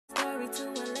Airi to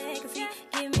a legacy.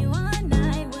 Give me one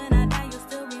night, when I die, you'll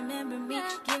still remember me.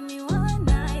 Give me one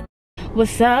night.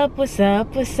 What's up, what's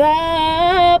up, what's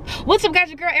up? What's up, guys?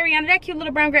 Your girl Ariana, that cute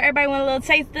little brown girl. Everybody want a little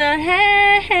taste of And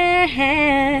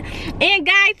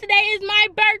guys, today is my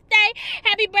birthday.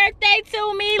 Happy birthday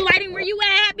to me. Lighting, where you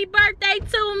at? Happy birthday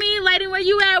to me. Lighting, where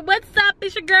you at? What's up?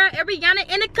 It's your girl Ariana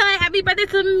in the cut. Happy birthday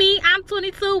to me. I'm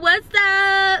 22. What's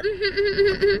up?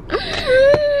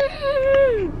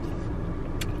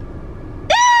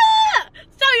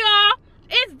 So y'all,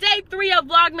 it's day 3 of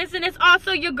Vlogmas, and it's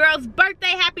also your girl's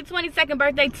birthday. Happy 22nd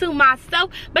birthday to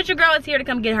myself. But your girl is here to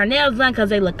come get her nails done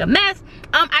because they look a mess.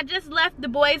 I just left the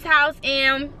boys' house,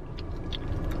 and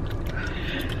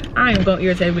I ain't gonna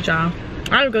irritate with y'all.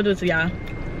 I ain't gonna do it to y'all.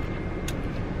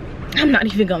 I'm not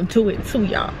even gonna do it to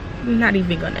y'all. I'm not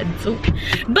even gonna do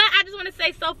it. But I just want to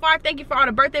say, so far, thank you for all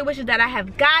the birthday wishes that I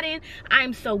have gotten. I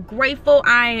am so grateful.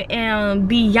 I am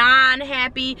beyond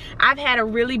happy. I've had a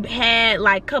really bad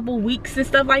like couple weeks and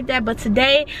stuff like that, but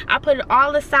today I put it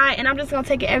all aside, and I'm just gonna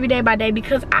take it every day by day,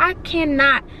 because I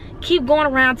cannot keep going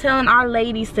around telling our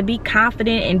ladies to be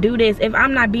confident and do this if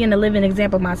I'm not being a living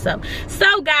example myself.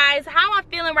 So guys, how I'm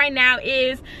feeling right now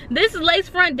is, this is lace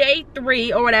front day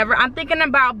 3 or whatever. I'm thinking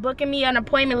about booking me an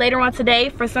appointment later on today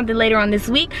for something later on this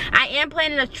week. I am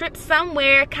planning a trip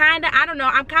somewhere, kinda. I don't know,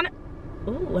 I'm kinda,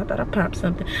 ooh, I thought I popped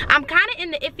something. I'm kinda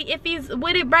in the iffies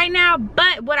with it right now,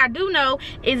 but what I do know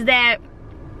is that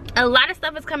a lot of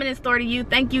stuff is coming in store to you.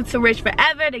 Thank you to Rich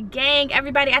Forever, the gang,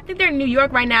 everybody. I think they're in New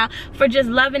York right now, for just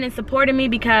loving and supporting me,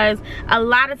 because a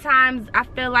lot of times I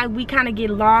feel like we kind of get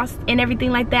lost and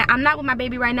everything like that. I'm not with my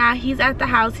baby right now. He's at the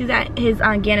house. He's at his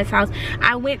Aunt Ganna's house.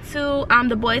 I went to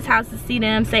the boys' house to see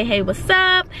them, say hey, what's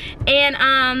up, and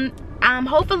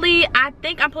hopefully, I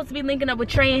think I'm supposed to be linking up with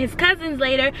Trey and his cousins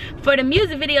later for the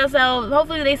music video, so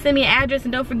hopefully they send me an address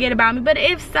and don't forget about me. But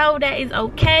if so, that is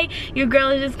okay. Your girl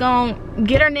is just gonna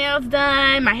get her nails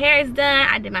done, my hair is done,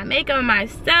 I did my makeup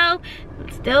myself,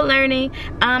 still learning.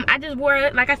 I just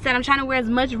wore, like I said, I'm trying to wear as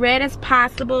much red as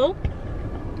possible,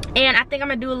 and I think I'm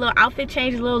gonna do a little outfit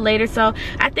change a little later. So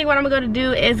I think what I'm gonna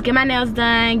do is get my nails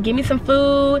done, give me some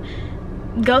food,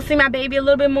 go see my baby a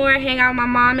little bit more, hang out with my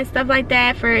mom and stuff like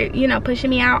that, for, you know, pushing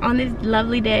me out on this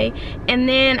lovely day. And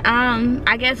then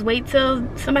I guess wait till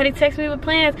somebody texts me with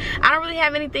plans. I don't really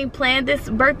have anything planned this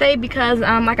birthday because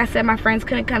like I said, my friends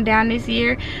couldn't come down this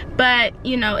year, but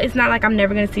you know, it's not like I'm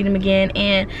never gonna see them again,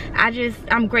 and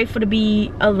I'm grateful to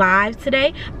be alive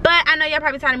today. But I know y'all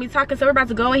probably tired of me talking, so we're about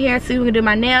to go in here and see who can do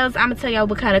my nails. I'm gonna tell y'all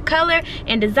what kind of color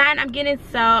and design I'm getting.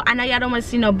 So I know y'all don't want to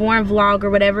see no boring vlog or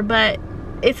whatever, but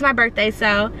it's my birthday,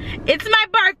 so it's my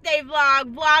birthday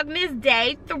vlog, Vlogmas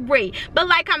day 3. But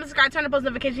like, comment, subscribe, turn on post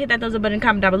notifications, hit that thumbs up button,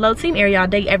 comment down below. Team Airi all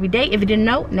day, every day. If you didn't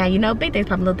know, now you know. Big things,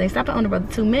 popping little things. Stop it on the road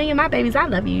to 2 million. My babies, I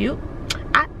love you.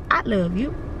 I love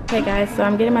you. Okay guys, so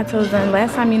I'm getting my toes done.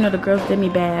 Last time, you know, the girls did me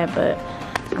bad, but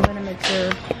I'm gonna make sure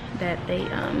that they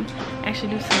actually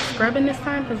do some scrubbing this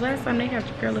time, because last time they had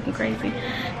your girl looking crazy.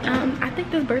 I think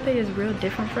this birthday is real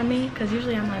different for me, because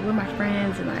usually I'm like with my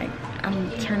friends and like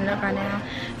I'm turning up right now.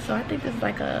 So I think this is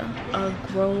like a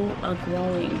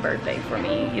growing birthday for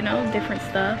me, you know, different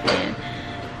stuff. And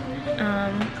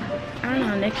I don't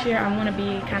know, next year I want to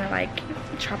be kind of like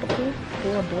tropical,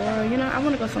 Bora Bora, you know, I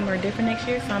want to go somewhere different next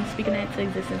year, so I'm speaking that into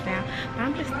existence now. But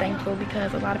I'm just thankful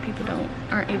because a lot of people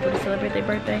aren't able to celebrate their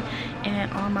birthday,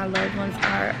 and all my loved ones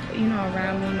are, you know,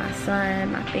 around me, my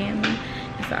son, my family.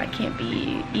 So I can't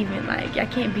be even like, I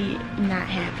can't be not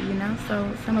happy, you know. So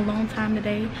it's been a long time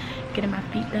today, getting my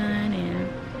feet done and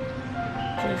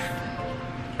just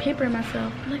pampering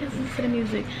myself. Like, listen to the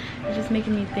music. It's just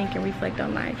making me think and reflect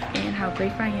on life and how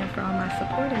grateful I am for all my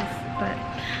supporters. But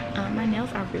my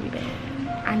nails are really bad.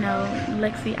 I know,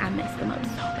 Lexi, I messed them up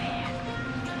so bad.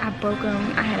 I broke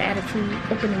them. I had an attitude,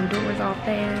 opening doors all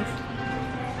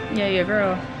fast. Yeah,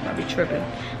 girl, I'll be tripping.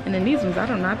 And then these ones, I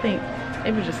don't know, I think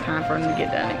it was just time for them to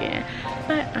get done again.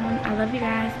 But I love you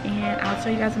guys, and I'll show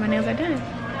you guys when my nails are done.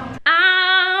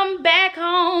 I'm back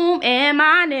home and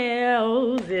my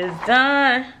nails is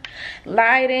done.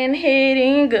 Light and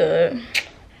hitting good.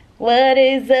 What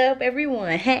is up,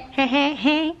 everyone?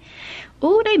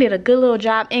 Ooh, they did a good little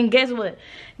job. And guess what?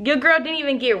 Your girl didn't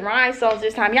even get rhinestones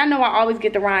this time. Y'all know I always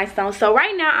get the rhinestones. So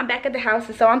right now I'm back at the house,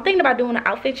 and so I'm thinking about doing an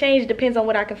outfit change. Depends on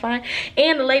what I can find.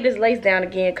 And the latest lace down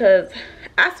again, because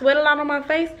I sweat a lot on my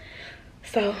face.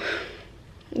 So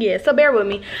yeah, so bear with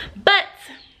me. But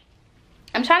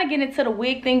I'm trying to get into the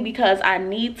wig thing because I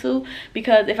need to.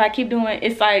 Because if I keep doing,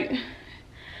 it's like,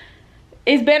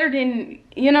 it's better than,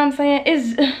 you know what I'm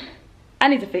saying? I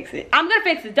need to fix it. I'm gonna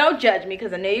fix it. Don't judge me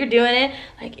because I know you're doing it.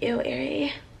 Like, ew,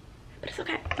 Airi. But it's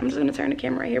okay. I'm just gonna turn the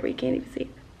camera right here where you can't even see it.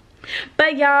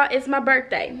 But y'all, it's my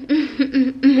birthday.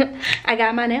 I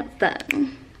got my nails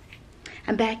done.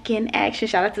 I'm back in action.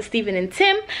 Shout out to Steven and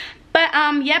Tim. But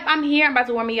yep, I'm here. I'm about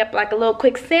to warm me up like a little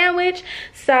quick sandwich.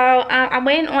 So I'm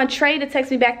waiting on Trey to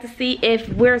text me back to see if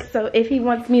he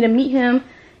wants me to meet him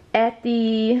at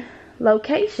the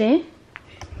location.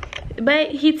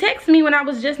 But he texted me when I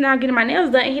was just now getting my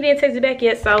nails done. He didn't text me back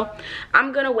yet, so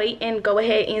I'm gonna wait and go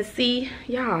ahead and see.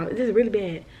 Y'all, this is really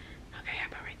bad. Okay, how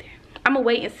about right there? I'm gonna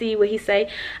wait and see what he say.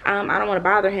 I don't want to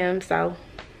bother him, so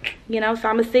you know. So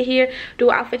I'm gonna sit here, do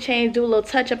an outfit change, do a little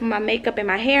touch up on my makeup and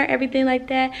my hair, everything like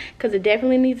that, because it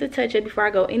definitely needs a touch up before I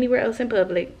go anywhere else in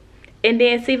public. And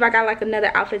then see if I got like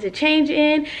another outfit to change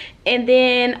in, and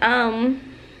then I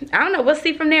don't know, we'll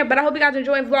see from there. But I hope you guys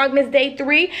enjoyed Vlogmas Day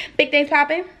 3. Big things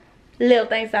popping. Little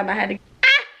things I had to. It's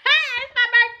my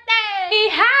birthday!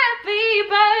 Happy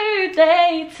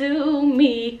birthday to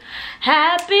me.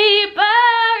 Happy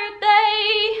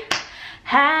birthday.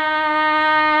 Happy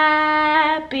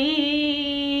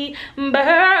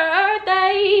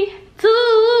birthday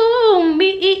to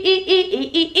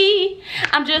me.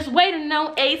 I'm just waiting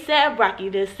on ASAP Rocky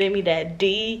to send me that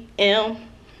DM,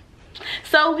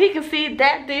 so he can see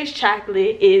that this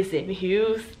chocolate is in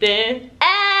Houston.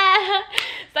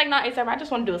 It's like, not ASAP, I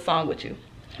just want to do a song with you.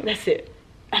 That's it.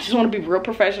 I just want to be real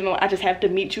professional. I just have to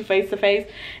meet you face to face,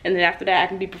 and then after that I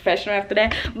can be professional after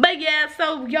that. But yeah,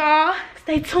 so y'all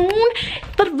stay tuned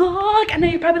for the vlog. I know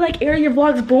you're probably like, Airi, your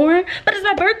vlog's boring, but it's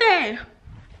my birthday.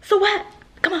 So what?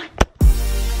 Come on.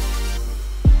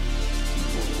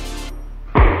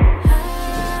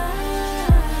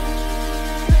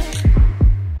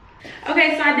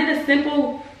 Okay, so I did a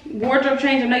simple wardrobe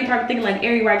change. I know you're probably thinking like,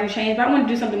 Airi, why did you change? But I want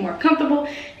to do something more comfortable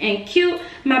and cute.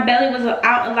 My belly was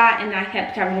out a lot and I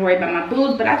kept having to worry about my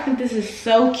boobs, but I think this is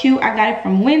so cute. I got it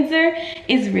from Windsor.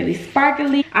 It's really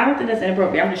sparkly. I don't think that's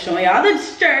inappropriate. I'm just showing y'all the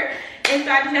shirt. And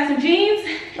so I just got some jeans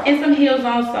and some heels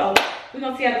on, so we're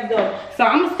gonna see how this goes. So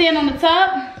I'm gonna stand on the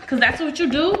top, because that's what you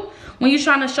do when you're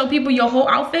trying to show people your whole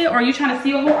outfit, or you're trying to see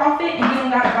your whole outfit and you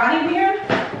don't got a body weird.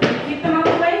 Keep them out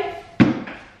the way.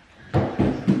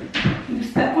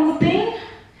 Step on the thing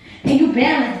and you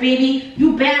balance, baby.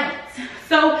 You balance.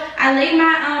 So I laid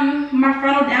my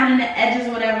frontal down in the edges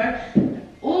or whatever.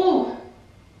 Ooh.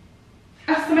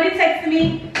 Somebody texted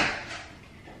me.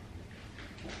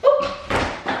 Ooh.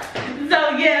 So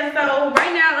yeah, so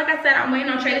right now, like I said, I'm waiting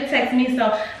on Trey to text me.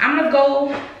 So I'm gonna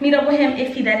go meet up with him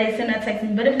if he that is send that text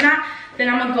me. But if not, then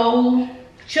I'm gonna go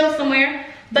chill somewhere.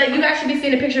 But you guys should be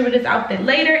seeing a picture of this outfit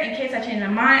later in case I change my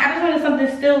mind. I just wanted something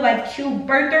still like cute,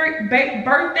 birthday-y,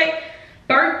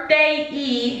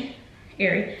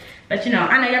 Airi. But you know,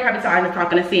 I know y'all probably tired of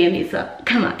talking and seeing me, so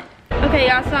come on. Okay,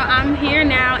 y'all, so I'm here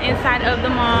now inside of the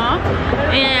mall.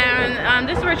 And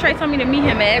this is where Trey told me to meet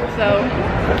him at. So,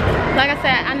 like I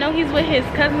said, I know he's with his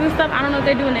cousins and stuff. I don't know if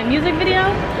they're doing a music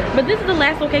video. But this is the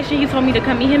last location he told me to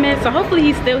come meet him at. So hopefully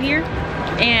he's still here.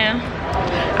 And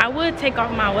I would take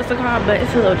off my what's it called, but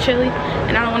it's a little chilly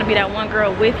and I don't want to be that one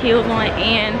girl with heels on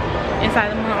and inside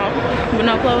the mall with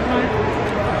no clothes on.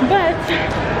 But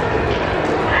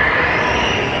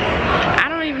I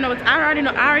don't even know what I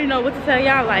already know what to tell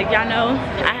y'all. Like, y'all know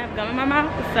I have gum in my mouth,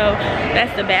 so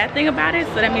that's the bad thing about it.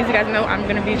 So that means you guys know I'm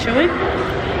gonna be chewing.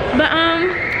 But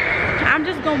I'm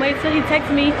just gonna wait till he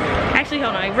texts me. Actually,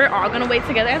 hold on, we're all gonna wait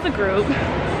together as a group.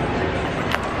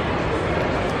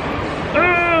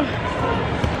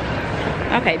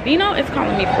 Okay, Bino is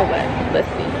calling me for what? Let's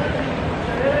see.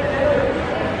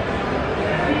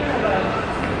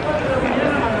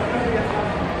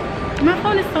 My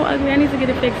phone is so ugly. I need to get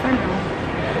it fixed. I know.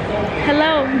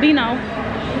 Hello, Bino.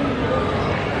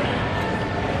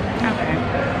 Okay.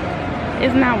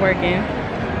 It's not working.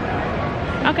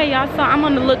 Okay, y'all. So I'm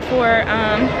on the look for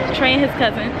Trey and his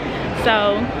cousin.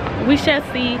 So we shall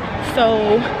see.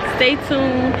 So stay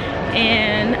tuned.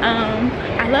 And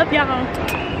I love y'all.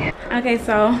 Okay,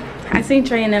 so I seen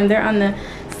Trey and them. They're on the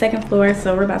 2nd floor,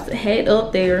 so we're about to head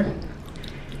up there.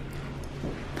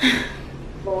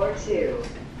 Floor 2.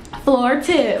 Floor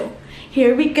 2.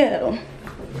 Here we go.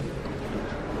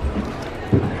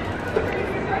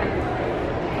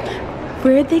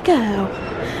 Where'd they go?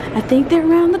 I think they're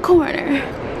around the corner.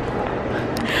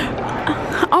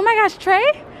 Oh my gosh,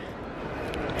 Trey?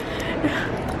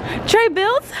 Trey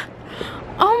Bills?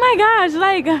 Oh my gosh,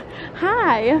 like,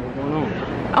 hi. What's going on?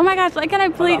 Oh my gosh, like, can I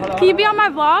please, can you be on my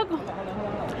vlog?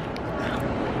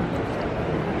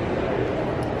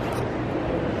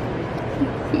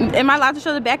 Am I allowed to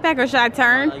show the backpack or should I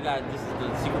turn? This is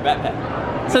the secret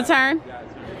backpack. So turn?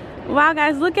 Wow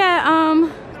guys, look at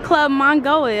Club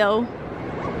Mongolia.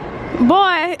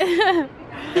 Boy.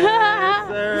 Yes,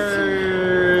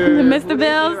 sir. Mr.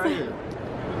 Bills.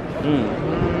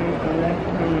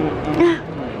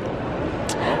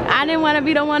 I didn't want to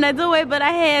be the one to do it, but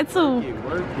I had to.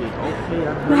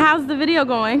 How's the video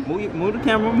going? Move the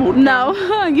camera. Move the No,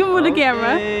 camera. you move the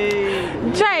camera. Okay.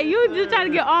 Trey, you just trying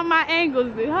to get all my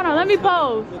angles. Hold on, let me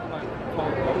pose. You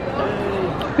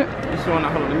showing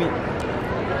out? Hold on, let me.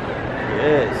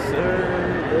 Yes, sir.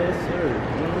 Yes, sir.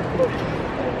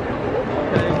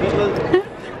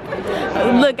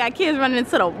 Okay, Look, got kids running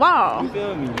into the wall. you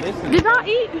feel me? Listen. Did y'all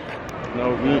eat?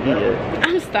 No, we ain't eat yet.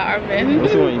 I'm starving.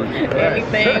 What you want to eat?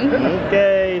 Everything.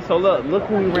 Okay, so look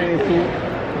who we ran into. You know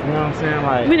what I'm saying?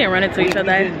 Like, We didn't run into each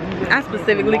other. I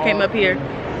specifically came up here.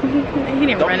 He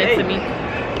didn't run into me.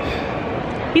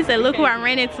 He said, look who I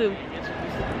ran into.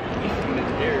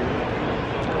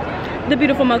 The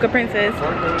beautiful Mocha Princess.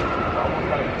 Come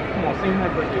on, sing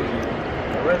happy birthday.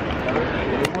 Ready?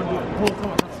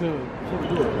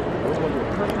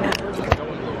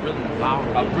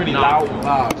 Really loud.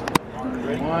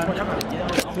 One,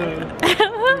 two.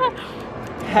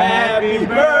 Happy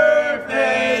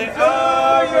birthday,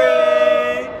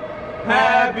 Airi.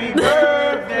 Happy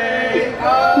birthday,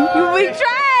 You weak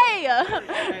Trey!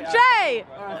 Trey!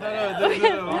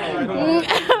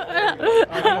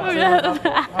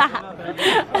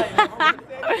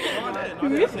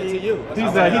 He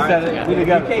said it. We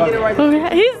got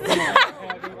He's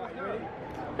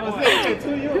say to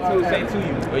you. Say to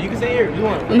you. Or you can say here if you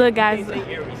want. Look, guys. Say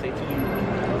here. We say to you.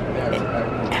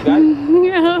 Happy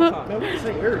Man, we can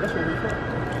say here. That's where we from.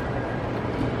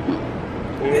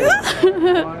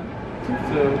 1,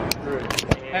 2,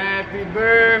 3. Happy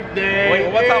birthday. Wait,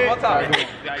 one time.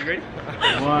 Yeah, you ready?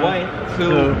 1,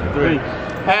 2, 3.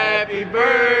 Happy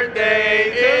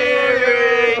birthday,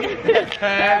 Airi.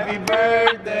 Happy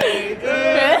birthday to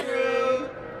you.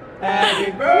 Happy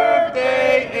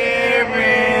birthday,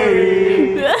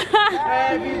 Airi.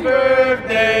 Happy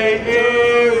birthday,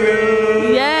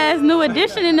 Airi. Yes, new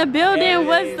addition in the building.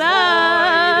 What's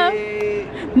up?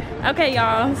 Okay,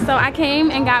 y'all. So I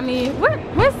came and got me,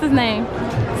 what's his name?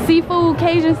 Seafood,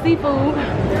 Cajun seafood.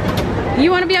 You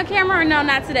want to be on camera or no?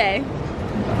 Not today.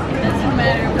 Doesn't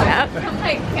matter. I'm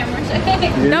like camera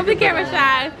shy. Don't be camera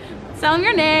shy. Tell them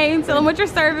your name. Tell them what you're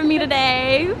serving me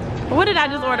today. What did I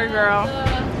just order, girl?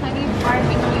 Honey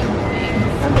barbecue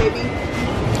wings. Baby.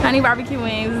 Honey barbecue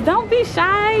wings. Don't be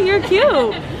shy. You're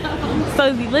cute.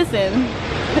 So listen,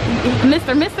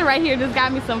 Mr. right here just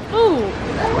got me some food.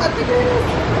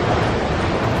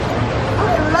 I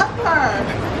love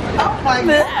her. Oh my Do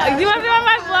god. you want to be on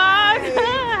my vlog?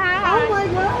 Oh my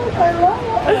gosh, I love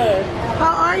her.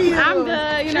 How are you? I'm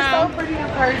good, you know. You're so pretty in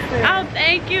person. Oh,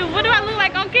 thank you. What do I look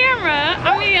like on camera?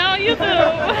 I mean, on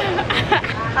YouTube.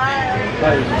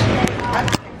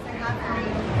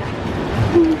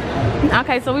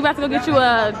 Okay, so we about to go get you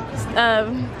a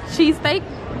cheesesteak.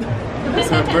 It's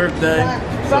her birthday,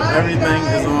 so everything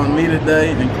is on me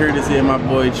today, and courtesy of my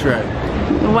boy Trey.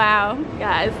 Wow,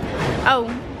 guys. Oh,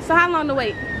 so how long to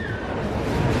wait?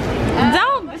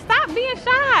 Don't stop being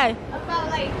shy. About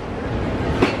like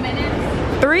 8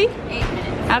 minutes. 3? 8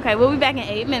 minutes. Okay, we'll be back in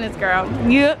 8 minutes, girl.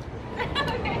 Yep.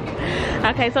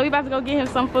 Okay, so we about to go get him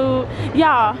some food.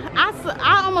 Y'all,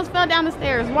 I almost fell down the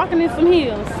stairs walking in some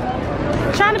heels.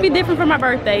 Trying to be different for my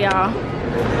birthday, y'all.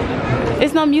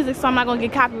 It's no music, so I'm not gonna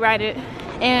get copyrighted.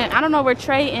 And I don't know where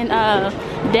Trey and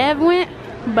Dev went,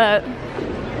 but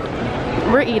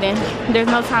we're eating. There's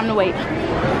no time to wait.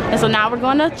 And so now we're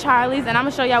going to Charlie's, and I'm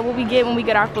gonna show y'all what we get when we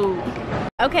get our food.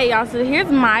 Okay, y'all, so here's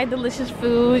my delicious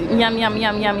food. Yum, yum,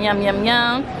 yum, yum, yum, yum,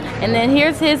 yum. And then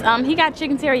here's his, he got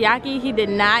chicken teriyaki. He did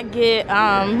not get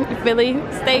Philly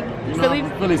steak.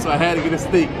 Philly, so I had to get a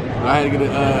steak. I had to get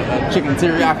a chicken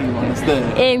teriyaki one instead.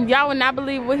 And y'all would not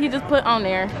believe what he just put on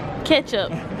there. Ketchup.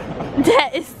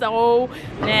 That is so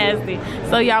nasty.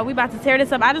 So y'all, we about to tear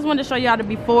this up. I just wanted to show y'all the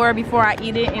before I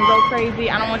eat it and go crazy.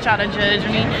 I don't want y'all to judge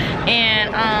me.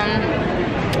 And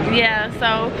yeah,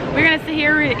 so we're gonna sit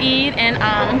here and eat and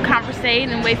conversate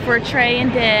and wait for Trey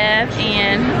and Dev.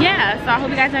 And yeah, so I hope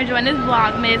you guys are enjoying this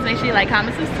Vlogmas. Make sure you like,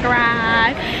 comment,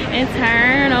 subscribe, and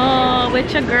turn up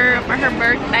with your girl for her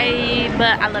birthday.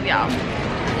 But I love y'all.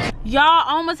 Y'all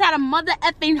almost had a mother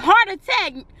effing heart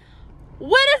attack.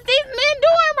 What is these men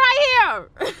doing right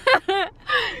here?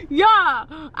 Y'all,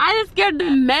 I just scared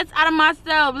the mess out of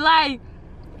myself. Like,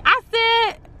 I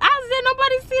said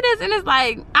nobody see this, and it's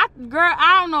like, girl,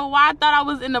 I don't know why I thought I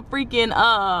was in the freaking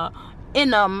in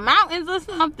the mountains or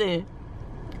something.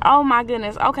 Oh my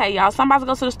goodness. Okay, y'all, so I'm about to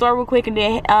go to the store real quick and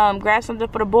then grab something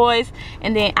for the boys,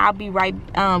 and then I'll be right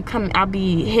I'll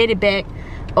be headed back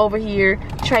over here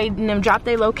trading them, drop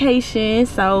their location,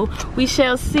 so we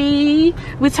shall see.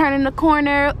 We turning the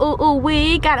corner. Ooh,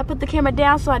 we gotta put the camera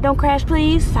down so I don't crash,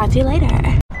 please. Talk to you later.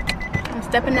 I'm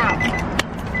stepping out.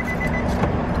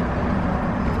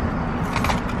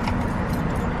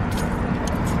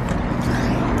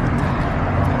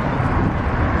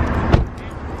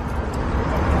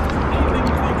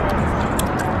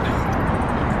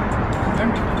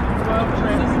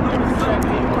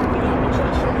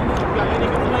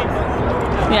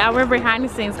 Yeah, we're behind the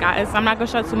scenes, guys. I'm not gonna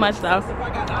show too much though.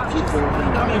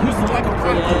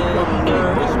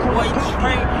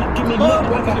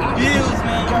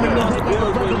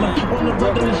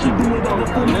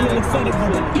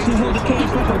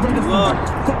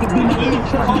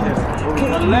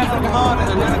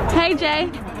 Hey, Jay.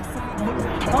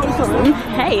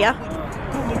 Hey.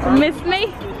 Miss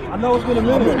me? I know it's been a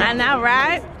minute. I know,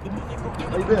 right?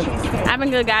 How you been? I've been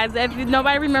good, guys. If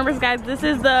nobody remembers, guys, this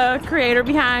is the creator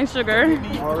behind Sugar.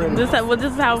 This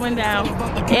is how it went down.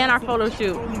 And our photo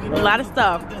shoot. A lot of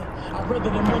stuff.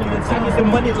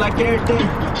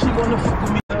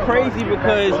 Crazy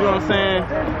because, you know what I'm saying,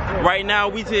 right now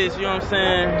we just, you know what I'm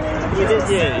saying,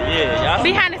 yeah.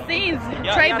 Behind the scenes,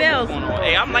 Trey Bills.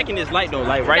 Hey, I'm liking this light though,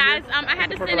 like right guys, here. I had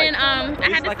to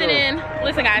send in,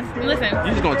 listen guys, listen.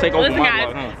 You're just gonna take over listen my guys,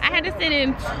 vlog, huh? I had to send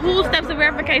in 2 steps of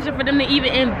verification for them to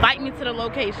even invite me to the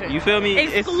location. You feel me?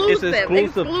 Exclusive. It's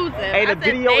exclusive. Hey, the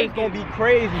video is gonna be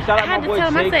crazy. Shout out I had my to boy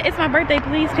tell them, I Jake. said, it's my birthday,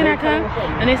 please, can I come?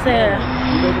 And they said,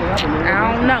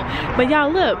 I don't know. But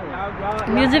y'all look,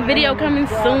 music video coming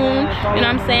soon. You know what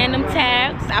I'm saying? Them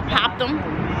tags, I popped them.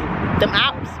 Them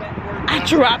ops, I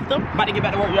dropped them. About to get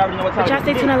back to work. You already know what time. But y'all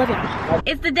stay tuned, I love y'all.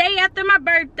 It's the day after my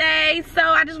birthday, so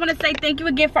I just want to say thank you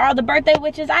again for all the birthday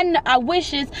wishes. I know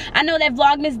that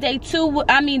Vlogmas day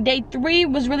 3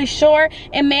 was really short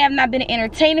and may have not been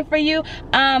entertaining for you.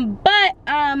 But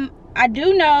I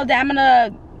do know that I'm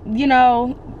gonna, you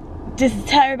know, just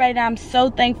tell everybody that I'm so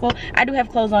thankful. I do have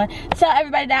clothes on. Tell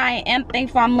everybody that I am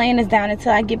thankful. I'm laying this down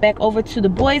until I get back over to the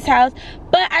boys' house.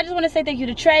 But I just want to say thank you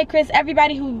to Trey, Chris,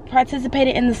 everybody who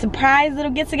participated in the surprise little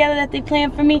get-together that they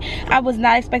planned for me. I was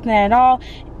not expecting that at all.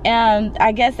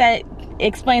 I guess that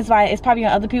explains why it's probably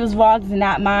on other people's vlogs and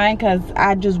not mine, because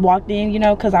I just walked in, you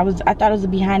know, because I thought it was a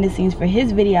behind the scenes for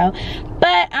his video.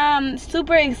 But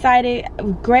super excited.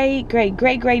 Great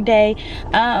day.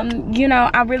 You know,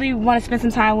 I really want to spend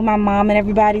some time with my mom and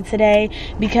everybody today,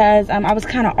 because I was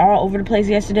kind of all over the place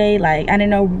yesterday. Like, I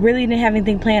didn't have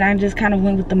anything planned. I just kind of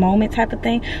went with the moment type of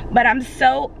thing. But I'm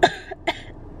so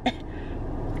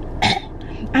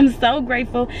I'm so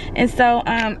grateful. And so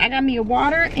I got me a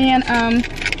water and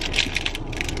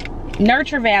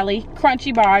Nurture Valley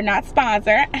Crunchy Bar, not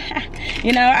sponsor.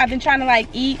 You know, I've been trying to like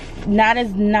eat not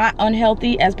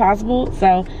unhealthy as possible.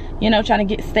 So, you know, trying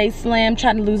to stay slim,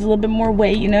 trying to lose a little bit more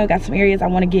weight. You know, got some areas I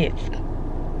want to get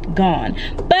gone.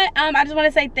 But I just want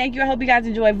to say thank you. I hope you guys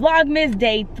enjoyed Vlogmas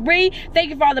day 3.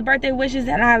 Thank you for all the birthday wishes.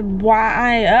 And I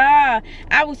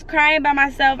was crying by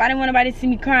myself. I didn't want anybody to see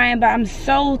me crying, but I'm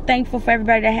so thankful for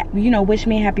everybody that you know wished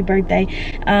me a happy birthday.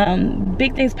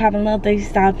 Big things popping, little things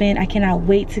stopping. I cannot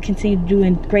wait to continue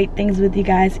doing great things with you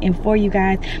guys and for you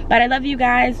guys. But I love you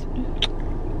guys,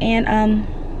 and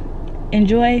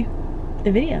enjoy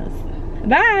the videos.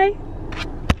 Bye.